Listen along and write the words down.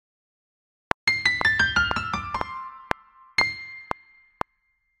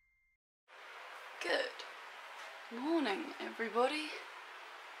Morning, everybody.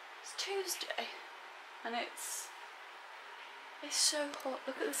 It's Tuesday, and it's so hot.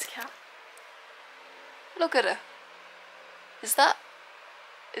 Look at this cat. Look at her. Is that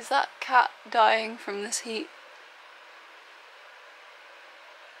cat dying from this heat?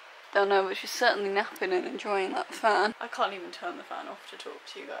 Don't know, but she's certainly napping and enjoying that fan. I can't even turn the fan off to talk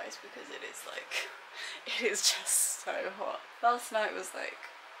to you guys because it is like, it is just so hot. Last night was like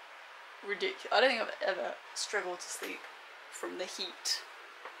ridiculous. I don't think I've ever struggled to sleep from the heat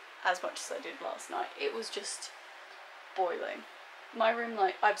as much as I did last night. It was just boiling. My room,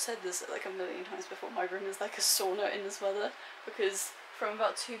 like, I've said this like a million times before, my room is like a sauna in this weather because from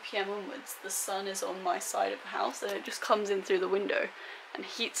about 2 PM onwards the sun is on my side of the house and it just comes in through the window and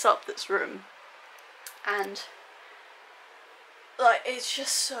heats up this room, and like it's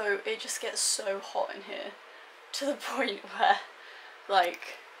just so, it just gets so hot in here to the point where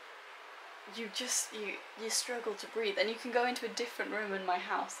like you struggle to breathe, and you can go into a different room in my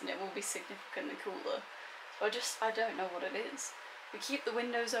house and it will be significantly cooler. So I don't know what it is. We keep the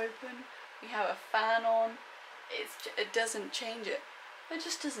windows open, we have a fan on, it doesn't change it. It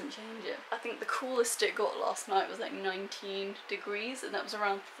just doesn't change it. I think the coolest it got last night was like 19 degrees and that was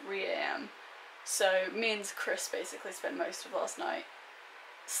around 3 AM. So me and Chris basically spent most of last night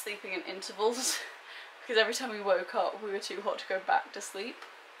sleeping in intervals because every time we woke up we were too hot to go back to sleep.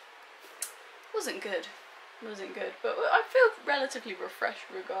 Wasn't good, but I feel relatively refreshed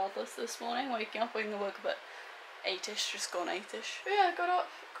regardless this morning, waking up. I woke up at 8ish, just gone 8ish. But yeah, got up,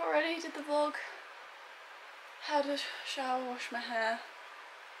 got ready, did the vlog, had a shower, washed my hair.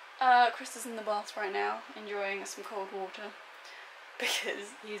 Chris is in the bath right now, enjoying some cold water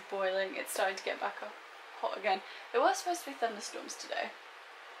because he's boiling. It's starting to get back up hot again. There were supposed to be thunderstorms today,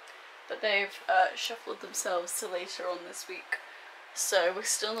 but they've shuffled themselves to later on this week. So we're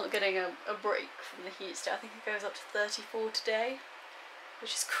still not getting a break from the heat today. I think it goes up to 34 today,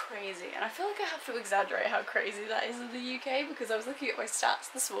 which is crazy. And I feel like I have to exaggerate how crazy that is in the UK because I was looking at my stats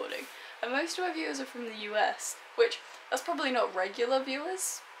this morning and most of my viewers are from the US, which that's probably not regular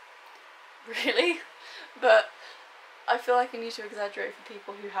viewers, really, but I feel like I need to exaggerate for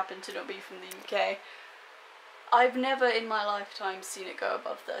people who happen to not be from the UK. I've never in my lifetime seen it go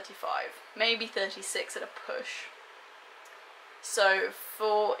above 35, maybe 36 at a push. So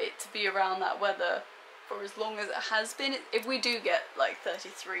for it to be around that weather for as long as it has been, if we do get like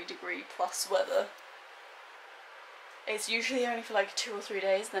 33 degree plus weather, it's usually only for like 2 or 3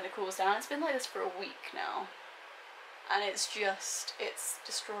 days and then it cools down. It's been like this for a week now. And it's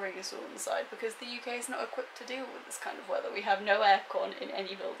destroying us all inside because the UK is not equipped to deal with this kind of weather. We have no aircon in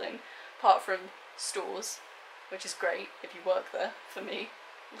any building apart from stores, which is great if you work there. For me,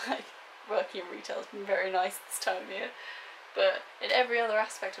 like, working in retail has been very nice this time of year. But in every other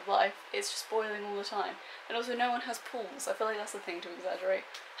aspect of life, it's just boiling all the time. And also no one has pools. I feel like that's the thing to exaggerate.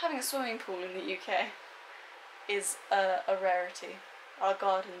 Having a swimming pool in the UK is a rarity. Our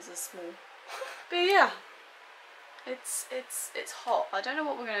gardens are small. But yeah, it's hot. I don't know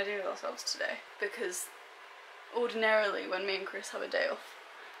what we're going to do with ourselves today, because ordinarily when me and Chris have a day off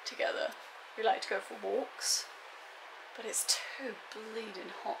together, we like to go for walks. But it's too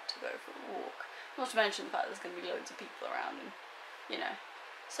bleeding hot to go for a walk. Not to mention the fact there's going to be loads of people around and, you know,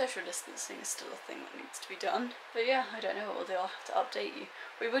 social distancing is still a thing that needs to be done. But yeah, I don't know what we'll do. I'll have to update you.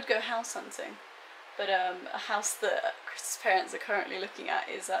 We would go house hunting, but a house that Chris's parents are currently looking at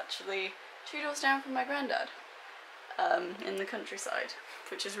is actually 2 doors down from my granddad, in the countryside,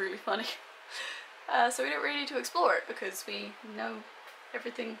 which is really funny. So we don't really need to explore it because we know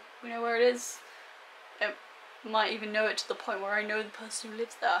everything. We know where it is. Might even know it to the point where I know the person who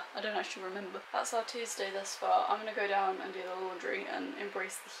lives there. I don't actually remember. That's our Tuesday thus far. I'm gonna go down and do the laundry and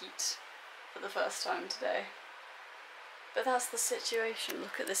embrace the heat for the first time today. But that's the situation.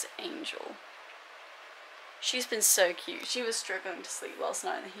 Look at this angel. She's been so cute. She was struggling to sleep last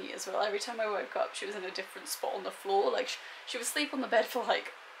night in the heat as well. Every time I woke up she was in a different spot on the floor. Like she would sleep on the bed for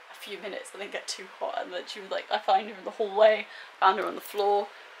like a few minutes and then get too hot, and then she would like, I find her in the hallway, found her on the floor,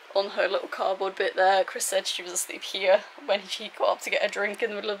 on her little cardboard bit there. Chris said she was asleep here when he got up to get a drink in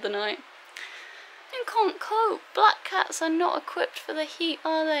the middle of the night. You can't cope. Black cats are not equipped for the heat,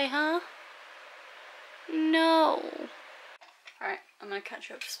 are they, huh? No. Alright, I'm gonna catch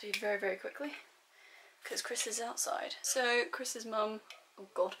you up to speed very, very quickly because Chris is outside. So Chris's mum, oh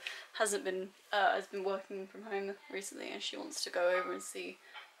god, has been working from home recently, and she wants to go over and see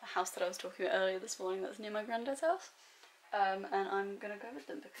the house that I was talking about earlier this morning that's near my granddad's house. And I'm gonna go with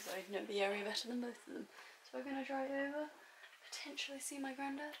them because I know the area better than both of them. So we're gonna drive over, potentially see my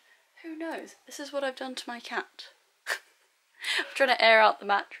granddad. Who knows? This is what I've done to my cat. I'm trying to air out the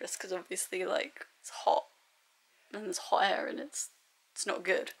mattress because obviously, like, it's hot. and there's hot air and it's not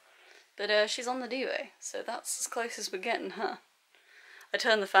good. But she's on the duvet, so that's as close as we're getting her. I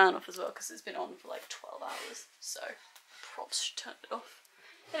turned the fan off as well because it's been on for like 12 hours, so props should turn it off.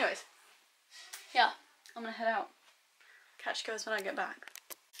 Anyways, yeah, I'm gonna head out. Catch you guys when I get back.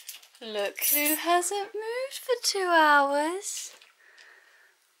 Look who hasn't moved for 2 hours.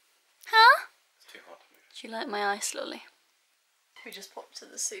 Huh? It's too hot to move. Do you like my ice lolly? We just popped to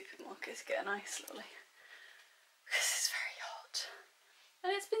the supermarket to get an ice lolly. Because it's very hot.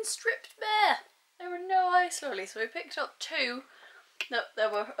 And it's been stripped bare. There were no ice lollies, so we picked up 2 that there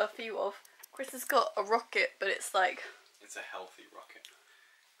were a few of. Chris has got a rocket, but it's like... It's a healthy rocket.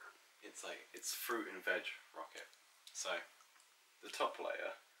 It's fruit and veg rocket. So, the top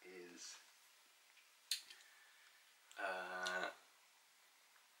layer is...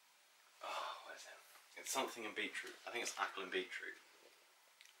 what is it? It's something in beetroot. I think it's apple and beetroot.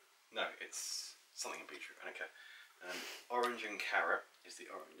 No, it's something in beetroot. I don't care. Orange and carrot is the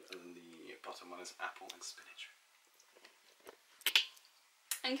orange, and the bottom one is apple and spinach.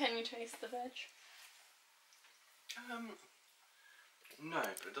 And can you taste the veg? No,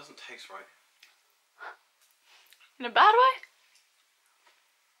 but it doesn't taste right. In a bad way?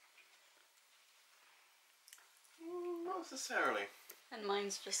 Not necessarily. And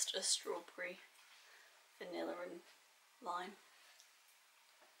mine's just a strawberry, vanilla and lime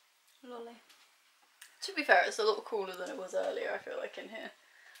lolly. To be fair, it's a lot cooler than it was earlier, I feel like, in here.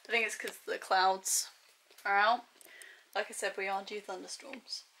 I think it's because the clouds are out. Like I said, we are due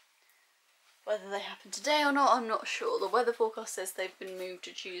thunderstorms. Whether they happen today or not, I'm not sure. The weather forecast says they've been moved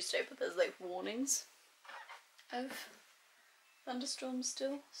to Tuesday, but there's like warnings of thunderstorms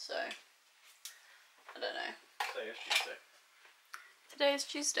still, so I don't know. Today is Tuesday. Today is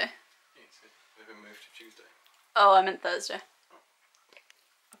Tuesday. Yeah, it's good. They've been moved to Tuesday. Oh, I meant Thursday. Oh.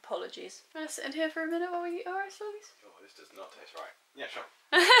 Apologies. Can I sit in here for a minute while we eat our ice lollies? Oh, this does not taste right. Yeah, sure.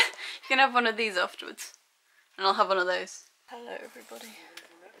 You can have one of these afterwards. And I'll have one of those. Hello, everybody.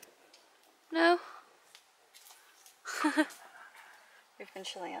 No? We've been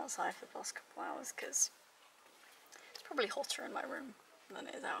chilling outside for the past couple hours because it's probably hotter in my room than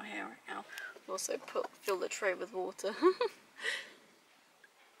it is out here right now. I've also fill the tray with water.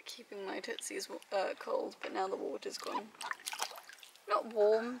 Keeping my tootsies cold, but now the water's gone. Not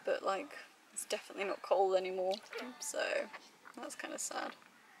warm, but like it's definitely not cold anymore. So that's kind of sad.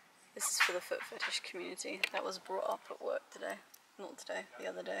 This is for the foot fetish community. That was brought up at work today. Not today, the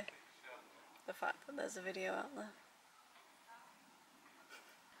other day. The fact that there's a video out there.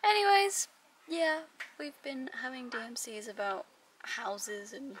 Anyways, yeah, we've been having DMCs about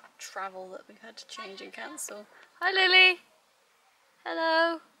houses and travel that we've had to change and cancel. Hi Lily!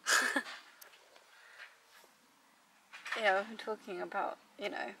 Hello! Yeah, we've been talking about, you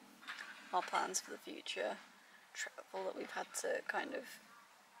know, our plans for the future, travel that we've had to kind of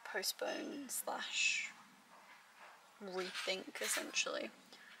postpone / rethink essentially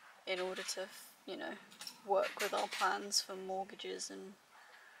in order to, you know, work with our plans for mortgages and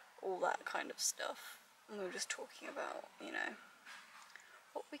all that kind of stuff. And we were just talking about, you know,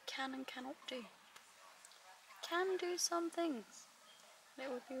 what we can and cannot do. We can do some things, and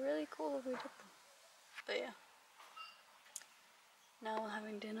it would be really cool if we did them. But yeah, now we're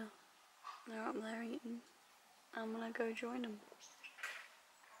having dinner. They're up there eating. I'm gonna go join them.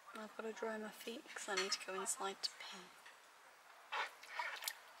 I've got to dry my feet because I need to go inside to pee.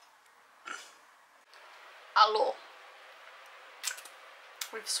 Hello.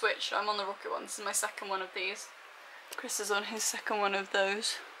 We've switched. I'm on the rocket one. This is my second one of these. Chris is on his second one of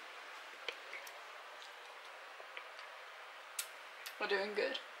those. We're doing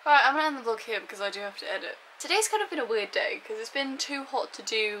good. Alright, I'm gonna end the vlog here because I do have to edit. Today's kind of been a weird day because it's been too hot to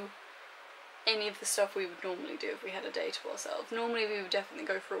do any of the stuff we would normally do if we had a day to ourselves. Normally we would definitely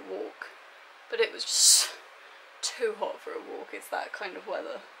go for a walk, but it was just too hot for a walk. It's that kind of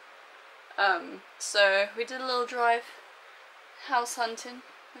weather. So we did a little drive house hunting,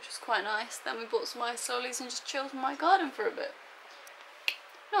 which was quite nice. Then we bought some ice lollies and just chilled in my garden for a bit.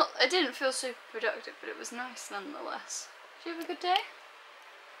 I didn't feel super productive, but it was nice nonetheless. Did you have a good day?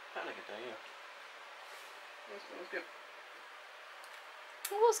 I had a good day, yeah. It was good.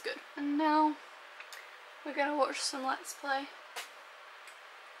 It was good. And now we're gonna watch some Let's Play.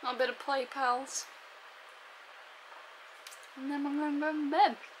 A bit of Play Pals. And then I'm going to go to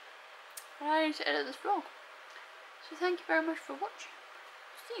bed. And I need to edit this vlog. So thank you very much for watching.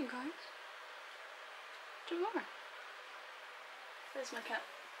 See you guys tomorrow. There's my cat.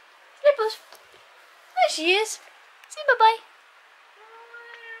 Slippers! There she is. Say bye bye.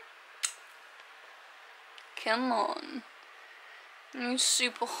 Come on. You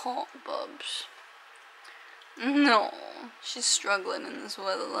super hot bubs. No, she's struggling in this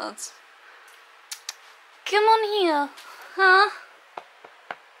weather, lads. Come on here, huh?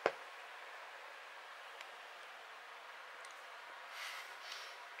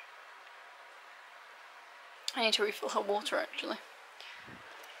 I need to refill her water, actually.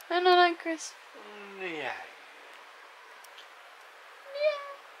 I know that, Chris. Yeah.